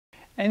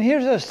And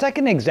here's a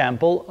second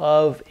example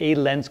of a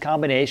lens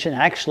combination.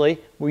 Actually,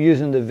 we're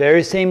using the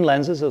very same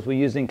lenses as we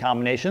used in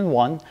combination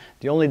 1.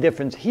 The only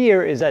difference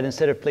here is that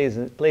instead of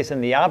placing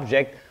the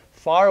object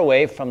far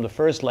away from the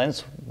first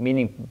lens,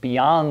 meaning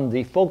beyond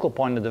the focal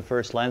point of the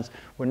first lens,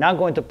 we're now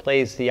going to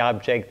place the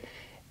object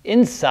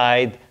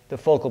inside the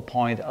focal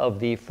point of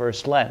the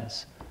first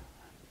lens.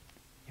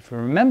 If you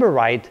remember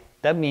right,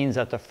 that means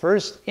that the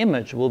first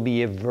image will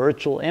be a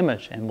virtual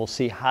image, and we'll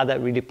see how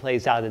that really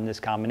plays out in this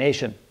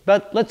combination.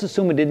 But let's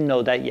assume we didn't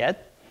know that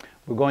yet.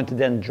 We're going to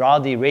then draw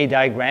the ray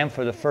diagram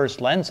for the first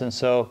lens, and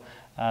so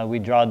we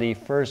draw the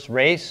first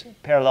rays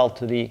parallel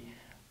to the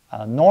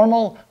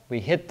normal. We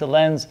hit the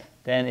lens,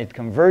 then it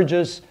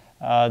converges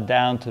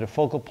down to the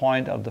focal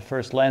point of the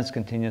first lens,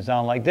 continues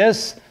down like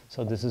this.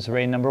 So this is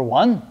ray number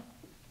 1.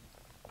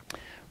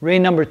 Ray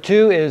number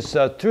 2 is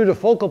through the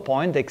focal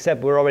point,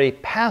 except we're already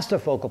past the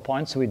focal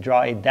point, so we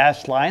draw a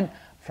dashed line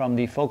from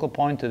the focal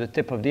point to the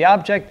tip of the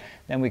object.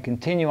 Then we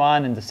continue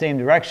on in the same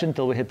direction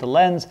until we hit the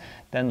lens.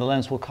 Then the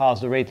lens will cause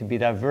the ray to be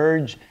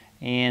diverged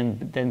and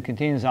then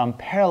continues on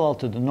parallel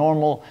to the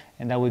normal,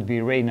 and that would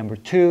be ray number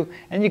 2.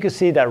 And you can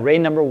see that ray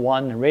number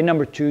 1 and ray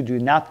number 2 do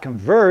not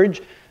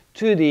converge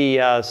to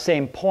the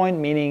same point,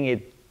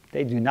 meaning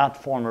they do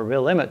not form a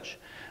real image.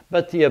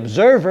 But the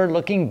observer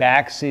looking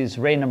back sees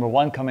ray number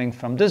 1 coming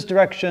from this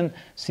direction,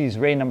 sees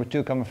ray number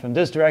 2 coming from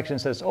this direction,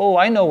 says, oh,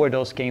 I know where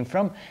those came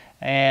from.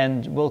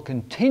 And we'll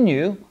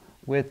continue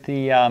with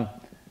the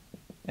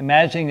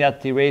imagining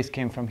that the rays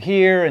came from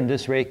here and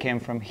this ray came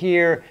from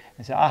here,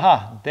 and say,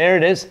 aha, there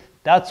it is.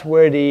 That's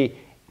where the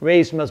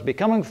rays must be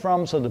coming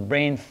from. So the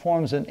brain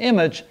forms an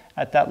image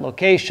at that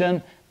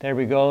location. There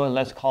we go, and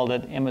let's call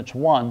that image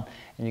 1.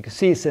 And you can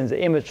see, since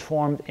the image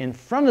formed in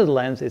front of the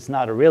lens, it's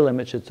not a real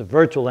image, it's a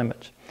virtual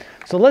image.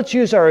 So let's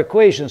use our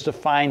equations to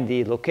find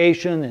the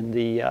location and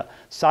the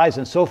size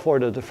and so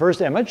forth of the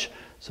first image.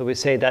 So we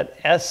say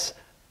that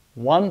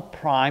S1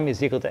 prime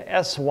is equal to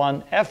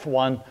S1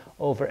 F1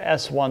 over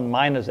S1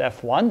 minus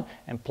F1.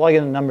 And plug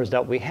in the numbers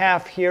that we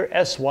have here.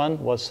 S1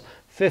 was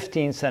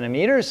 15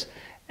 centimeters.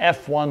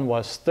 F1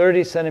 was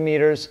 30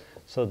 centimeters.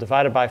 So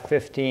divided by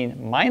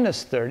 15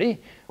 minus 30,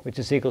 which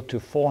is equal to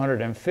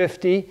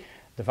 450,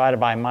 divided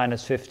by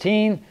minus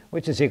 15,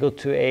 which is equal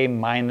to a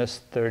minus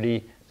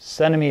 30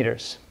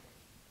 centimeters.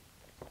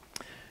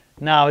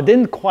 Now, I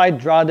didn't quite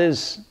draw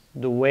this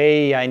the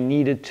way I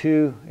needed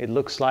to. It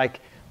looks like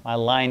my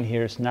line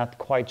here is not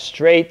quite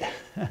straight.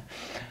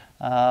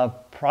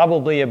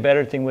 Probably a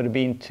better thing would have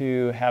been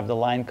to have the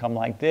line come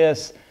like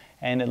this,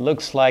 and it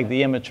looks like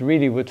the image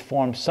really would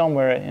form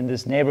somewhere in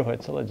this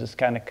neighborhood. So let's just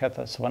kind of cut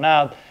this one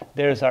out.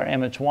 There's our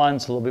image 1.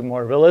 It's a little bit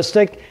more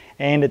realistic,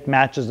 and it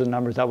matches the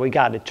numbers that we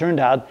got. It turned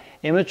out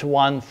image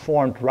 1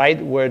 formed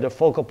right where the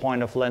focal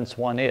point of lens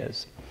 1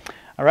 is.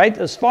 All right,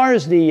 as far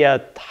as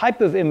the type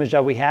of image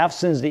that we have,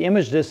 since the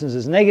image distance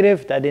is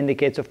negative, that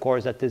indicates, of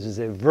course, that this is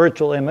a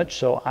virtual image.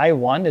 So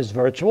I1 is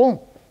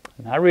virtual,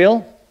 not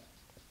real.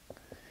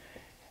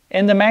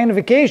 And the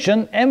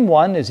magnification,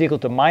 M1, is equal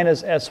to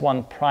minus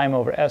S1 prime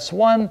over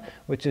S1,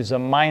 which is a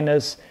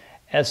minus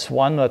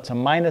S1, that's a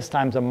minus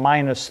times a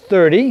minus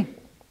 30,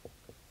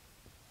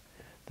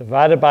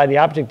 divided by the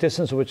object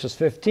distance, which is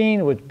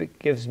 15, which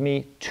gives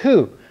me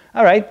 2.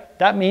 All right,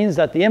 that means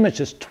that the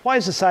image is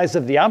twice the size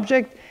of the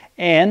object,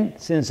 and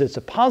since it's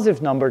a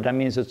positive number, that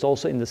means it's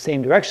also in the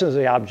same direction as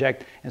the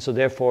object, and so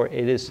therefore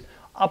it is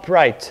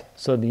upright.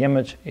 So the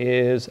image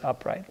is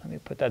upright. Let me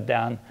put that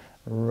down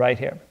right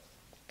here.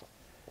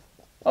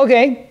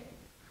 Okay,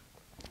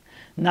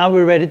 now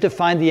we're ready to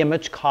find the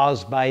image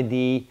caused by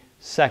the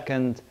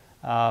second,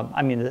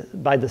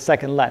 by the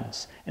second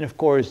lens. And of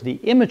course, the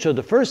image of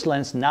the first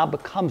lens now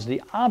becomes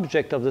the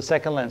object of the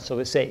second lens. So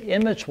we say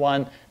image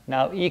 1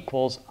 now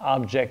equals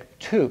object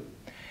 2.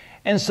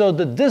 And so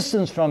the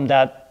distance from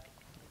that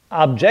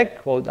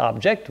object, quote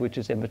object, which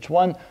is image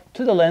 1,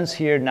 to the lens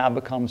here now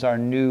becomes our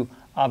new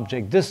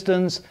object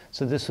distance.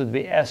 So this would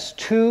be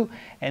S2,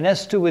 and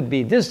S2 would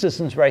be this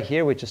distance right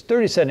here, which is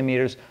 30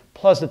 centimeters,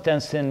 plus the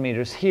 10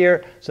 centimeters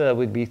here, so that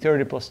would be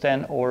 30 plus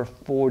 10, or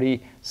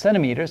 40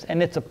 centimeters.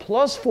 And it's a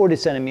plus 40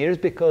 centimeters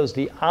because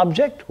the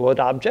object, quote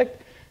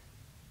object,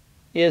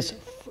 is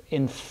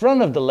in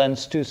front of the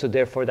lens too, so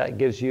therefore that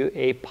gives you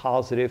a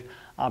positive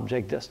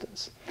object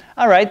distance.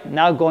 All right,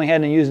 now going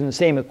ahead and using the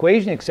same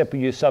equation, except we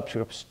use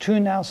subscripts 2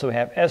 now. So we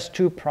have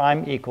S2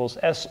 prime equals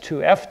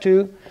S2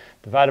 F2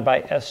 divided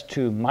by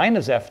S2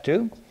 minus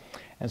F2.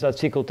 And so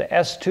that's equal to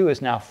S2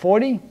 is now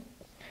 40.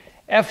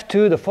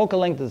 F2, the focal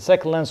length of the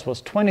second lens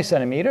was 20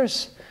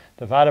 centimeters,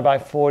 divided by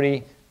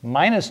 40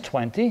 minus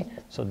 20.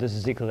 So this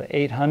is equal to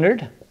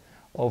 800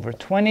 over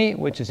 20,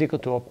 which is equal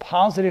to a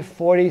positive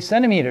 40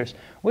 centimeters,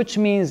 which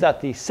means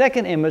that the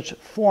second image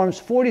forms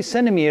 40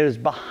 centimeters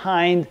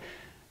behind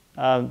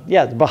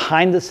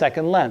behind the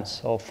second lens.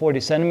 So 40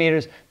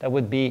 centimeters, that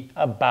would be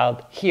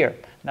about here.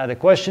 Now the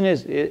question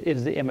is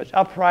the image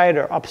upright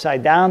or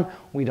upside down?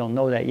 We don't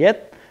know that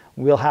yet.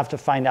 We'll have to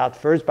find out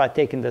first by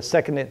taking the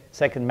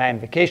second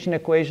magnification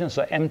equation.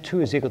 So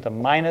M2 is equal to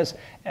minus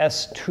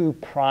S2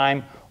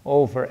 prime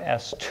over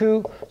S2.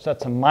 So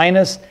that's a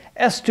minus.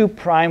 S2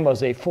 prime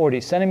was a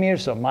 40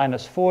 centimeters, so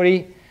minus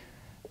 40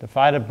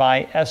 divided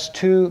by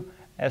S2.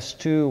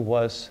 S2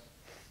 was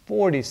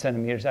 40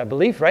 centimeters, I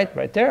believe,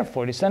 right there,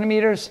 40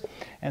 centimeters.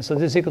 And so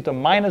this is equal to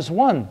minus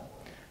 1.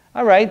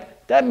 All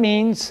right, that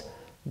means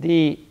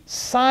the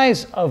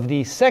size of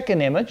the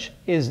second image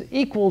is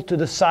equal to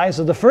the size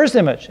of the first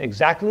image,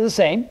 exactly the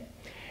same.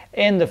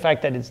 And the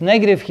fact that it's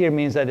negative here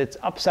means that it's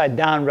upside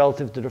down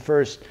relative to the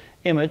first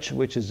image,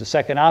 which is the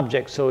second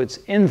object. So it's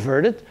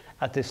inverted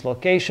at this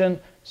location.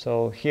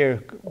 So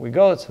here we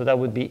go. So that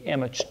would be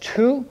image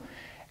 2.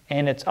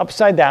 And it's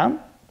upside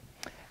down.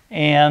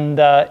 And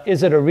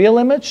is it a real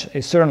image?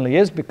 It certainly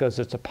is, because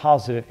it's a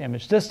positive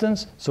image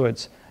distance. So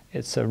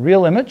it's a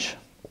real image.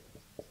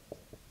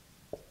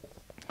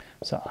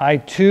 So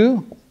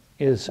I2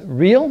 is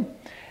real.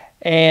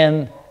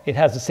 And it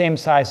has the same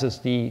size as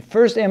the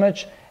first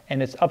image.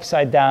 And it's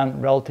upside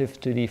down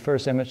relative to the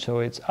first image,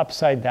 so it's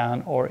upside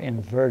down or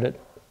inverted.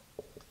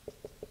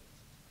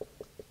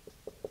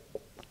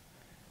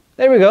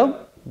 There we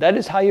go. That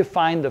is how you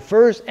find the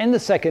first and the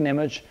second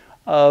image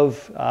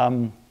of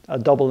a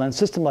double lens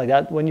system like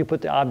that when you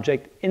put the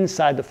object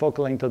inside the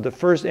focal length of the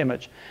first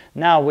image.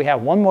 Now we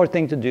have one more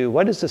thing to do.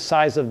 What is the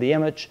size of the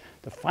image,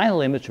 the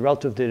final image,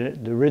 relative to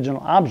the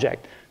original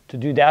object? To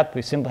do that,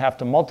 we simply have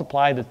to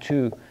multiply the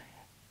two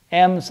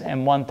m's,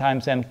 m1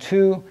 times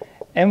m2.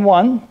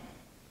 M1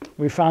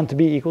 we found to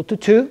be equal to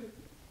 2,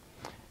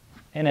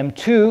 and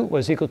M2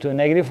 was equal to a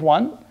negative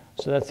 1,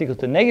 so that's equal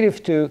to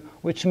negative 2,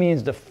 which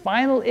means the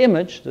final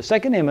image, the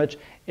second image,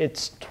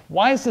 it's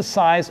twice the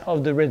size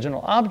of the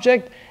original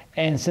object,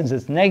 and since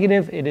it's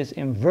negative, it is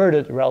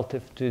inverted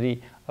relative to the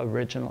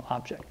original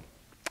object.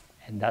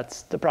 And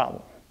that's the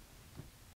problem.